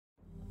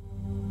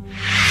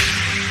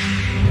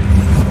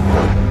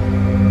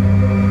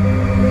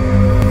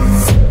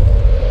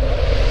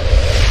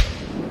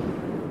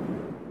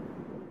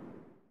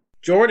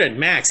Jordan,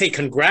 Max, hey,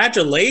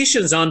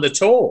 congratulations on the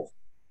toll.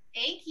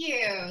 Thank you.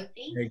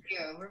 Thank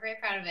you. We're very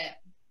proud of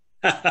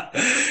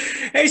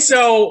it. Hey,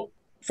 so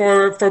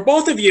for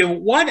both of you,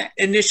 what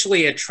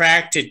initially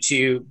attracted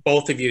to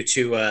both of you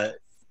to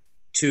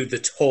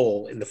the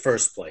toll in the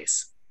first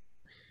place?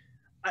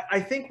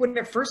 I think when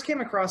it first came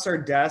across our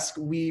desk,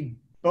 we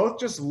both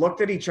just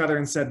looked at each other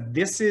and said,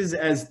 "This is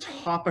as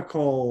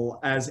topical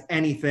as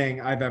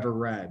anything I've ever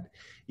read."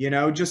 You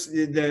know, just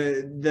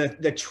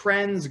the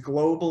trends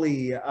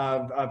globally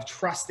of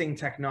trusting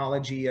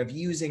technology, of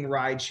using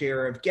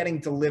rideshare, of getting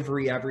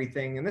delivery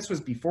everything. And this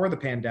was before the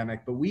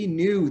pandemic, but we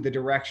knew the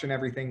direction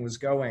everything was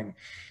going.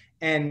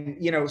 And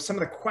some of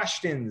the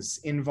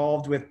questions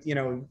involved with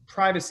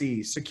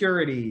privacy,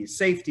 security,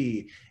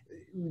 safety,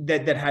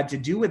 that had to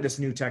do with this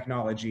new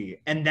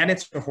technology. And then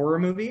it's a horror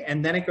movie,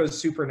 and then it goes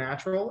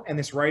supernatural, and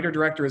this writer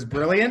director is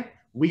brilliant.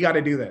 We got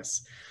to do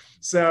this.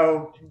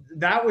 So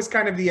that was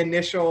kind of the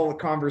initial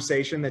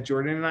conversation that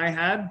Jordan and I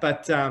had,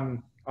 but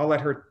I'll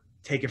let her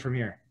take it from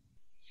here.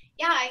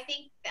 Yeah, I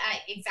think that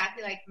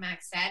exactly like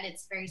Max said,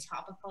 it's very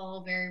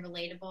topical, very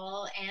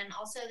relatable, and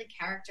also the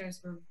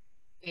characters were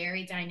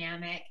very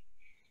dynamic,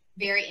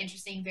 very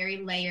interesting, very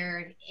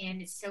layered,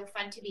 and it's so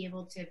fun to be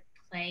able to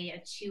play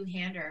a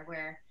two-hander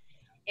where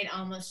it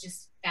almost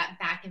just that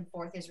back and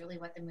forth is really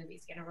what the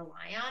movie's going to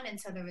rely on. And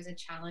so there was a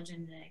challenge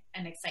and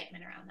an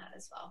excitement around that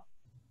as well.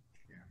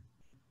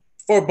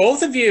 For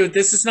both of you,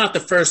 this is not the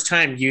first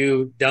time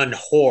you've done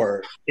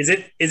horror. Is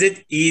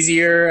it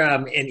easier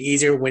and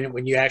easier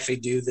when you actually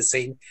do the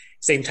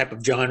same type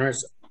of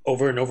genres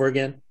over and over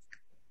again?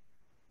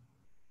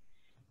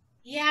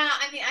 Yeah,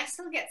 I mean, I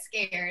still get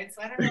scared,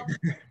 so I don't know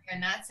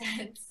in that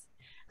sense.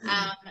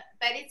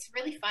 But it's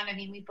really fun. I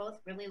mean, we both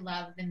really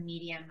love the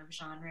medium of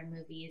genre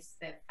movies.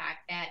 The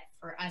fact that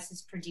for us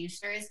as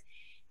producers,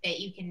 that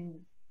you can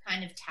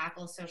kind of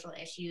tackle social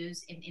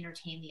issues and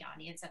entertain the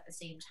audience at the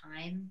same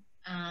time.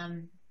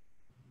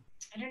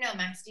 I don't know,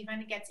 Max, do you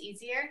find it gets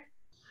easier?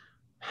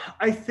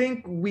 I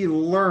think we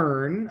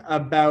learn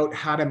about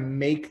how to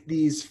make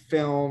these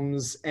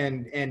films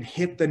and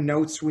hit the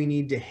notes we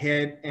need to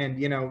hit. And,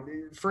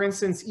 for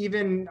instance,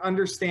 even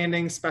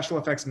understanding special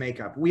effects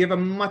makeup. We have a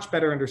much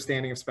better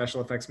understanding of special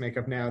effects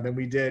makeup now than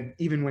we did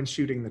even when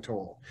shooting The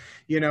Toll.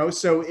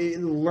 So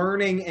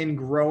learning and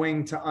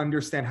growing to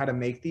understand how to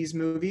make these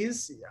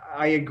movies,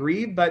 I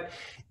agree. But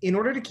in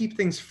order to keep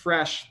things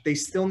fresh, they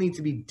still need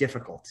to be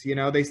difficult.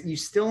 You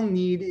still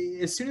need,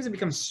 as soon as it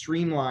becomes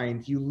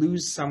streamlined, you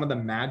lose some of the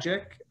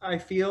magic. I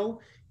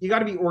feel you got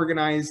to be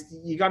organized,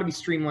 you got to be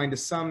streamlined to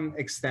some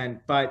extent,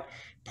 but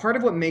part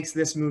of what makes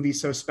this movie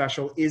so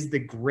special is the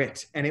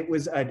grit. And it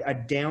was a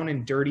down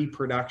and dirty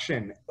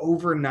production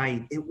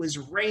overnight. It was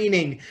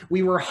raining,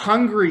 we were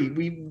hungry,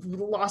 we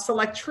lost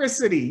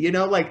electricity,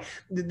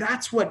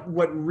 that's what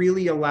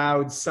really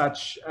allowed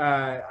such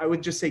I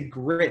would just say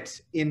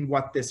grit in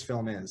what this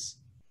film is.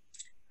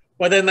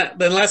 Well, then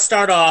let's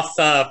start off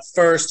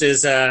first.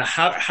 Is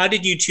how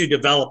did you two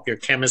develop your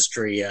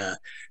chemistry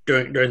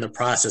during the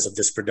process of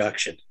this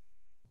production?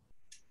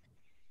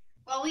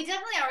 Well, we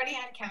definitely already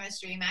had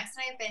chemistry. Max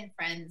and I have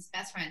been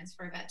best friends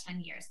for about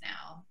 10 years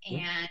now.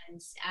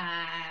 And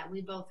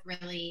we both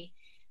really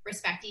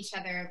respect each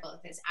other, both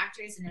as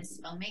actors and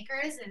as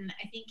filmmakers. And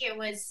I think it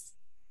was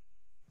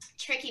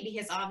tricky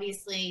because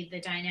obviously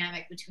the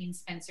dynamic between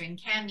Spencer and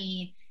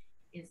Cami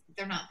is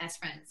they're not best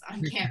friends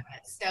on camera.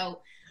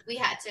 So we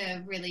had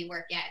to really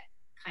work at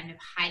kind of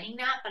hiding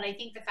that. But I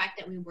think the fact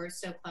that we were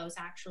so close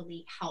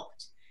actually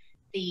helped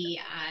the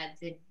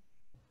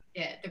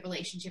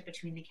relationship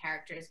between the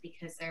characters,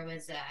 because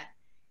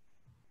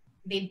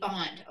they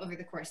bond over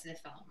the course of the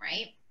film,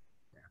 right?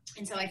 Yeah.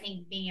 And so I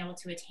think being able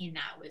to attain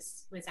that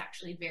was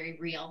actually very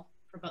real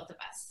for both of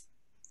us.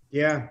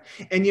 Yeah.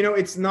 And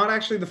it's not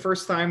actually the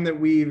first time that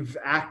we've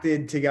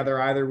acted together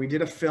either. We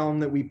did a film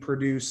that we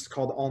produced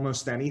called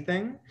Almost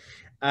Anything.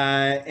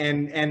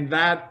 And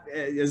that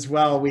as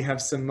well, we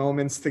have some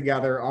moments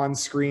together on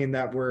screen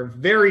that were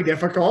very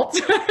difficult.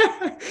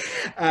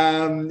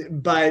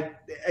 But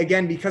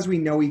again, because we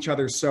know each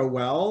other so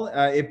well,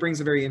 it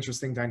brings a very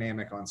interesting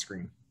dynamic on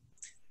screen.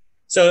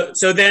 So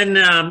then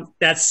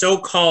that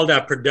so-called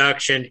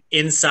production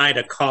inside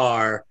a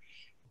car,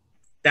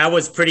 that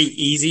was pretty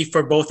easy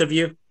for both of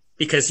you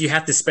because you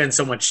have to spend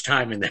so much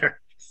time in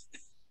there.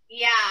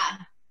 Yeah.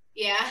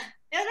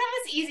 No,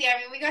 that was easy. I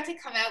mean, we got to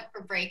come out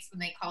for breaks when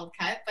they called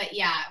cut, but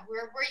yeah,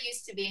 we're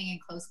used to being in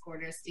close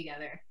quarters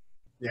together.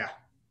 Yeah,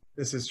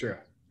 this is true.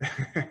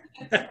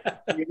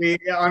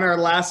 On our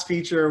last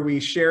feature, we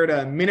shared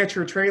a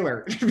miniature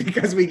trailer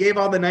because we gave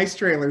all the nice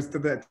trailers to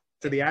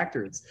the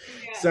actors.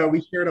 Yeah. So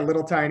we shared a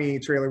little tiny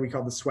trailer we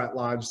called the Sweat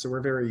Lodge. So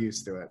we're very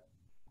used to it.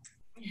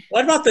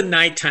 What about the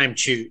nighttime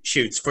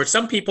shoots? For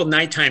some people,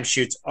 nighttime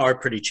shoots are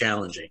pretty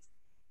challenging.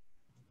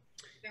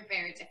 They're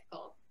very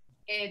difficult.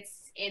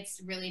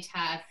 It's really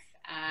tough.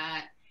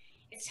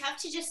 It's tough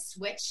to just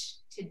switch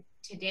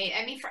to day.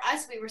 I mean, for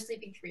us, we were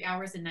sleeping 3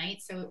 hours a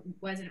night, so it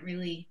wasn't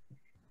really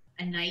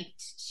a night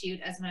shoot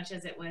as much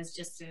as it was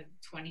just a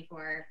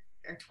 24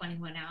 or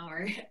 21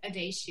 hour a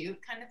day shoot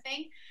kind of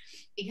thing,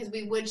 because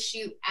we would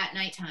shoot at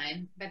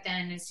nighttime, but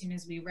then as soon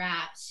as we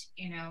wrapped,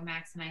 you know,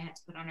 Max and I had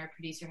to put on our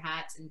producer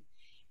hats, and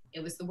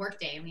it was the work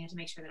day, and we had to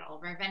make sure that all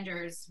of our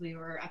vendors, we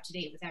were up to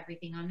date with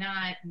everything on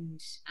that, and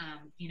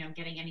you know,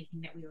 getting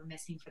anything that we were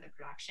missing for the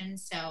production.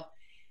 So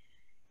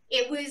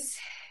it was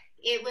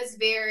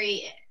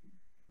very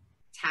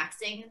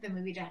taxing. The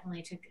movie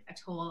definitely took a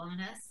toll on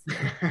us.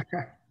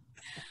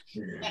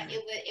 But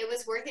it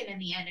was worth it in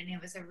the end, and it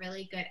was a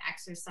really good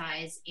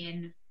exercise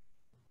in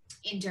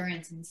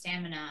endurance and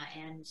stamina.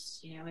 And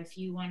you know, if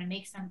you want to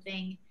make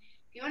something,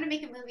 if you want to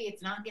make a movie,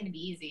 it's not going to be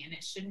easy, and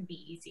it shouldn't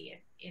be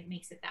easy. It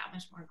makes it that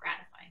much more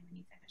gratifying when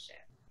you finish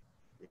it.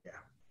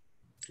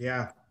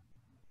 Yeah.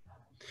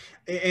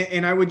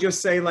 And I would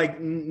just say, like,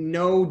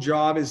 no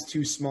job is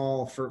too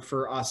small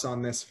for us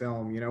on this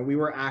film. You know, we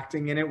were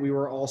acting in it. We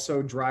were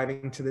also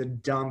driving to the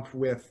dump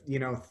with, you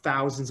know,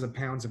 thousands of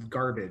pounds of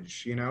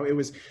garbage. You know,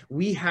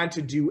 we had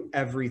to do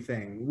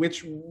everything,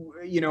 which,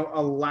 you know,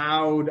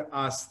 allowed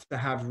us to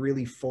have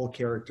really full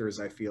characters,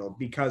 I feel,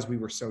 because we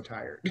were so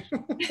tired.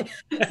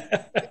 You're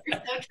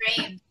so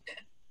trained.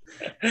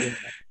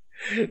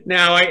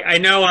 Now, I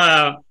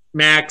know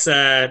Max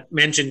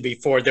mentioned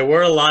before, there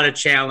were a lot of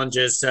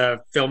challenges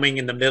filming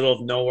in the middle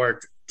of nowhere.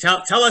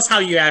 Tell us how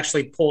you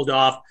actually pulled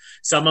off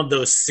some of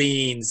those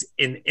scenes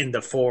in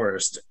the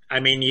forest. I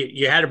mean,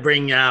 you had to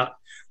bring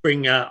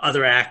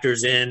other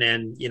actors in,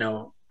 and you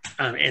know,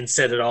 and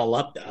set it all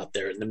up out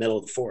there in the middle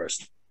of the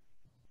forest.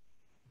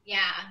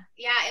 Yeah,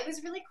 it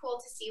was really cool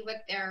to see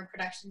what their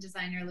production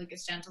designer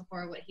Lucas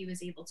Gentlefort, what he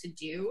was able to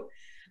do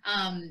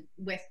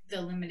with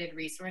the limited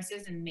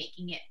resources, and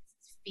making it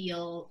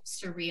feel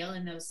surreal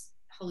in those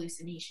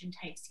hallucination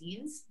type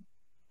scenes.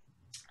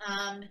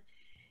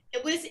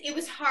 It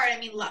was hard. I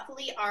mean,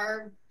 luckily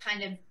our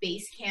kind of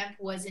base camp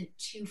wasn't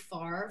too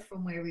far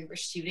from where we were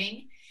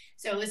shooting,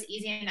 so it was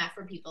easy enough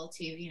for people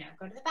to, you know,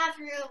 go to the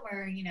bathroom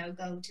or, you know,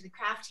 go to the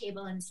craft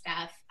table and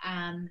stuff.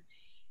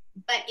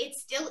 But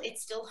it's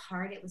still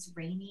hard. It was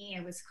rainy,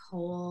 it was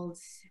cold.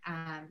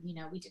 You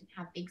know, we didn't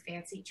have big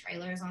fancy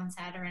trailers on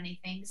set or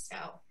anything, so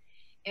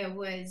it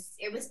was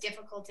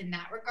difficult in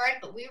that regard.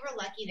 But we were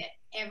lucky that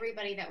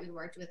everybody that we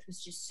worked with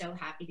was just so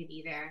happy to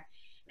be there,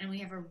 and we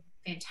have a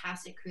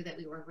fantastic crew that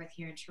we work with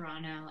here in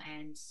Toronto,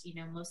 and you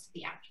know, most of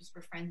the actors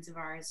were friends of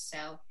ours,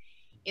 so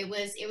it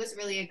was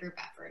really a group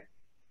effort.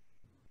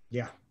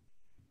 Yeah.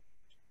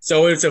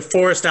 So it's a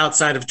forest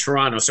outside of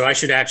Toronto, so I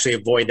should actually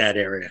avoid that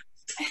area.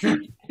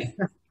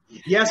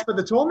 Yes, but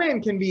the Toll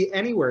Man can be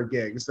anywhere,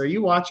 Gig, so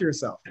you watch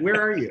yourself. Where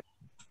are you?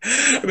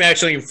 I'm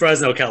actually in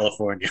Fresno,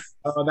 California.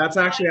 Oh, that's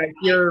actually, I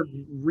hear,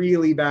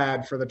 really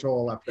bad for the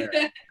toll up there.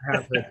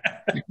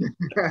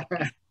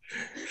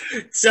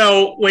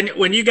 So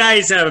when you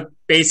guys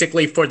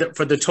basically for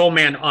the Toll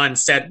Man on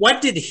set,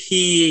 what did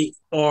he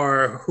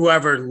or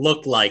whoever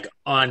looked like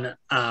on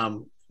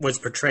was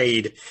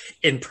portrayed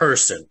in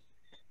person?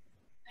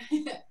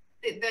 the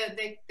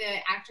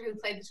actor who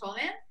played the Toll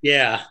Man?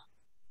 Yeah.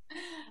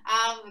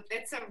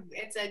 It's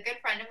a good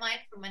friend of mine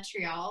from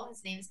Montreal.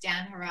 His name's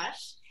Dan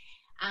Harash.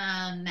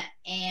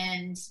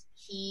 And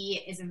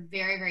he is a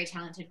very, very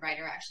talented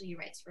writer. Actually, he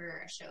writes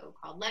for a show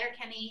called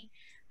Letterkenny.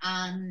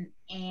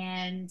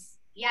 And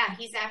yeah,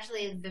 he's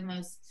actually the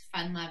most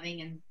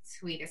fun-loving and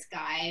sweetest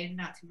guy.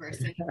 Not to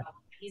burst any bubble,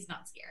 but he's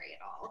not scary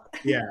at all.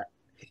 Yeah.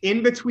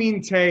 In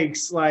between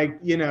takes, like,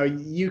 you know,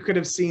 you could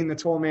have seen the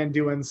Toll Man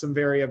doing some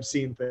very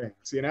obscene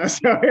things, you know?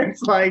 So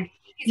it's like,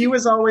 he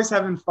was always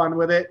having fun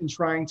with it and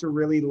trying to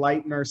really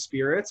lighten our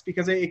spirits,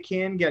 because it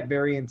can get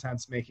very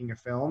intense making a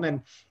film,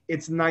 and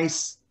it's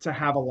nice to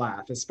have a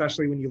laugh,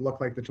 especially when you look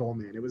like the Toll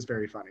Man. It was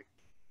very funny.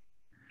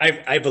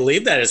 I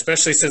believe that,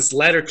 especially since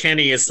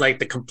Letterkenny is like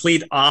the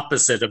complete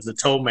opposite of the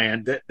Toll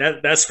Man.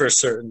 That's for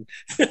certain.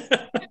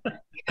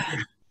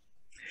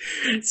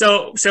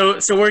 So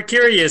we're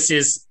curious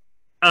is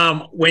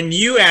when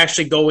you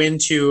actually go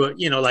into,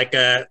 you know, like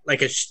a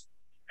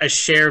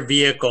share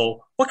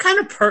vehicle, what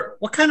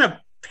kind of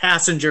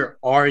passenger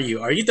are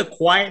you? Are you the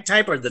quiet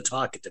type or the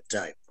talkative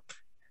type?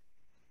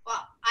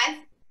 Well,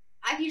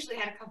 I've usually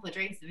had a couple of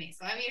drinks in me,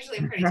 so I'm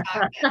usually pretty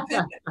talkative when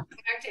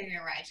I'm taking a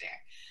ride share.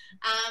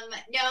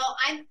 No,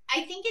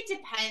 I think it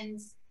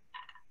depends.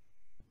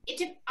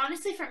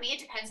 Honestly, for me, it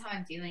depends how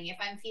I'm feeling. If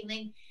I'm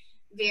feeling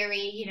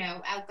very, you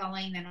know,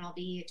 outgoing, then I'll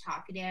be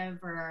talkative,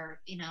 or,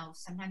 you know,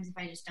 sometimes if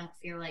I just don't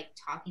feel like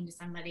talking to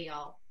somebody,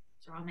 I'll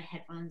throw on my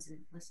headphones and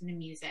listen to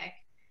music.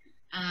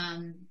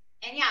 And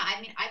yeah, I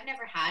mean, I've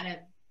never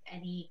had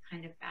any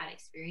kind of bad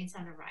experience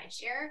on a ride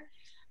share.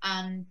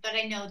 But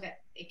I know that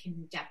it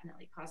can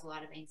definitely cause a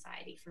lot of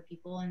anxiety for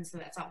people. And so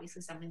that's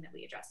obviously something that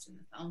we addressed in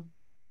the film.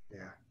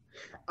 Yeah.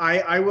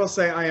 I will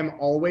say I am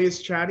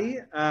always chatty.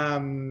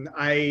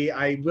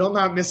 I will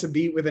not miss a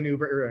beat with an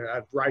Uber or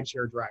a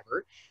rideshare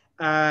driver.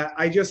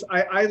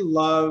 I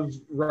love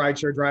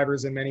rideshare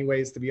drivers in many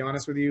ways, to be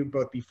honest with you,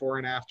 both before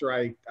and after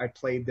I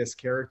played this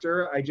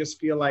character. I just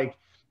feel like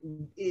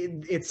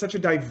it's such a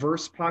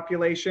diverse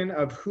population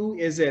of who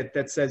is it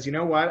that says, you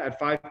know what, at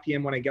 5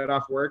 p.m. when I get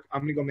off work,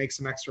 I'm going to go make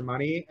some extra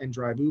money and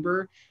drive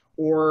Uber.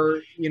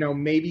 or, you know,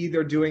 maybe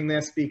they're doing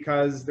this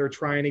because they're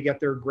trying to get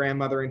their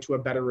grandmother into a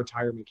better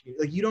retirement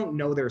community. Like, you don't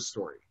know their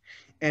story.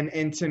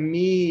 And to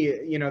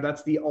me, you know,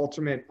 that's the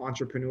ultimate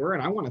entrepreneur,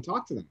 and I want to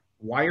talk to them.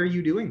 Why are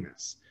you doing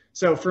this?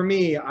 So for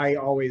me, I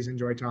always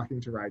enjoy talking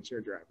to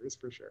rideshare drivers,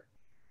 for sure.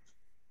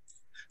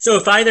 So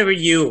if either of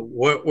you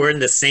were in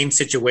the same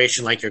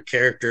situation like your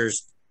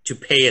characters to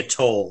pay a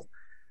toll,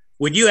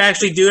 would you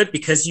actually do it?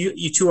 Because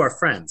you two are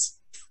friends.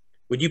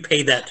 Would you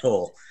pay that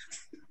toll?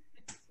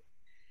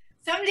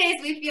 Some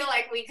days we feel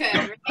like we could,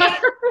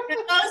 right?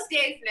 Most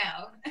days,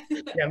 no.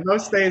 Yeah,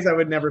 most days I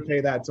would never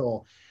pay that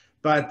toll.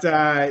 But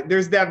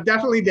there's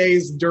definitely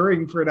days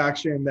during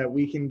production that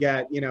we can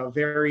get, you know,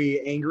 very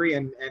angry.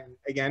 And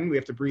again, we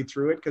have to breathe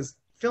through it, because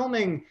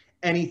filming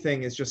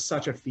anything is just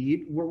such a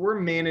feat. We're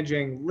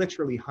managing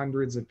literally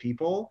hundreds of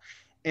people.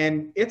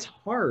 And it's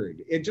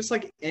hard. It, just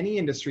like any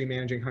industry,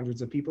 managing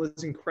hundreds of people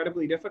is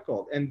incredibly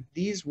difficult. And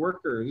these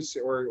workers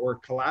or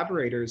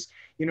collaborators,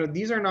 you know,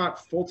 these are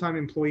not full-time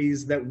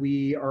employees that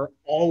we are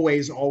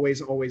always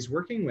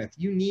working with.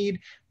 You need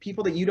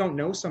people that you don't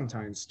know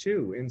sometimes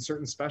too, in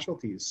certain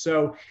specialties.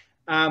 So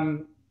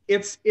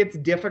it's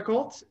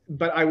difficult,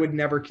 but I would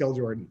never kill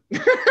Jordan.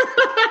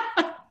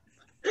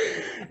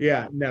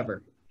 Yeah,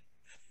 never.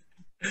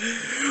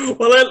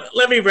 Well,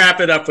 let me wrap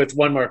it up with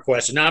one more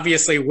question.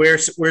 Obviously, we're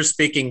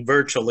speaking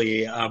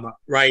virtually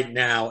right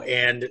now,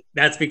 and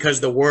that's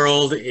because the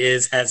world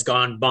has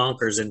gone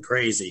bonkers and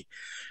crazy.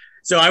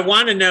 So I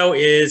want to know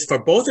is,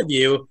 for both of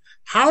you,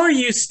 how are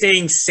you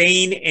staying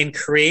sane and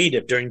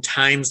creative during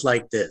times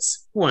like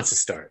this? Who wants to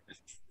start?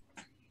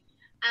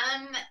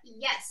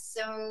 Yes.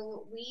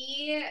 So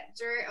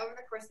over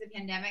the course of the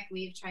pandemic,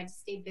 we've tried to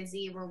stay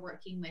busy. We're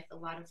working with a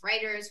lot of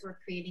writers. We're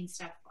creating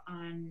stuff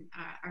on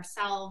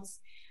ourselves.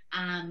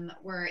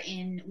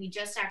 We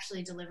just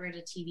actually delivered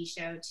a TV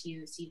show to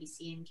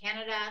CBC in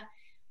Canada.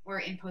 We're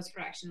in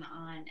post-production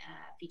on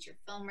a feature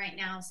film right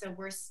now. So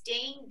we're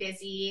staying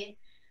busy.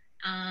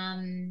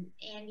 And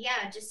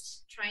yeah,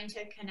 just trying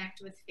to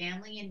connect with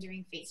family and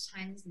doing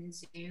FaceTimes and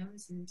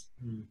Zooms and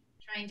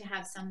trying to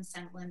have some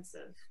semblance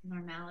of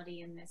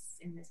normality in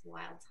this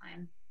wild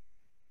time.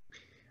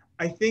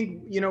 I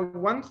think, you know,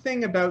 one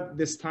thing about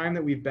this time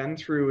that we've been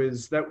through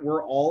is that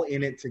we're all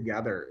in it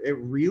together. It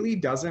really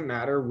doesn't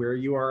matter where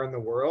you are in the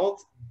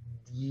world.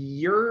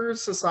 Your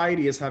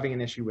society is having an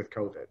issue with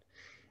COVID.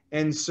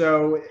 And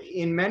so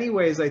in many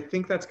ways, I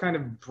think that's kind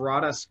of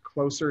brought us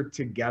closer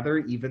together,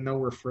 even though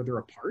we're further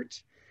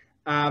apart.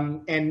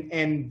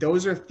 And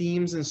those are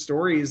themes and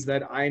stories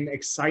that I'm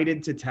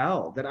excited to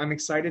tell, that I'm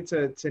excited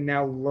to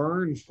now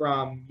learn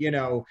from, you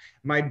know,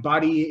 my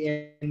buddy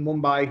in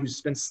Mumbai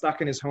who's been stuck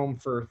in his home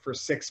for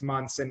 6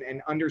 months, and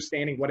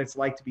understanding what it's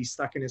like to be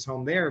stuck in his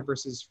home there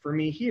versus for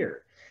me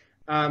here.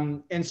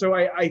 And so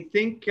I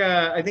think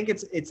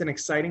it's an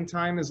exciting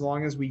time, as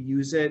long as we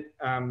use it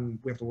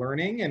with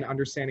learning and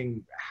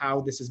understanding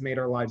how this has made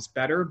our lives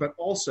better, but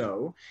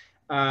also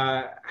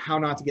how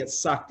not to get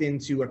sucked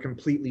into a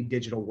completely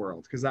digital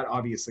world, because that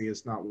obviously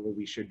is not what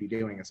we should be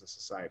doing as a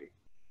society.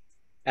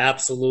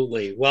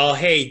 Absolutely. Well,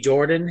 hey,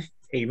 Jordan.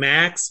 Hey,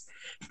 Max.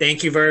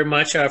 Thank you very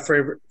much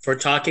for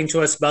talking to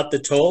us about The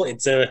Toll.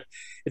 It's a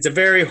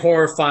very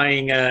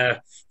horrifying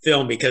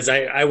film, because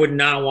I would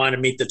not want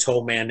to meet the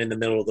Toll Man in the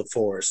middle of the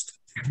forest.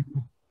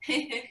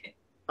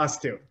 Us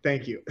too.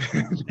 Thank you.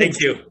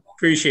 Thank you.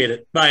 Appreciate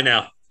it. Bye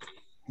now.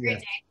 Great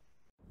day.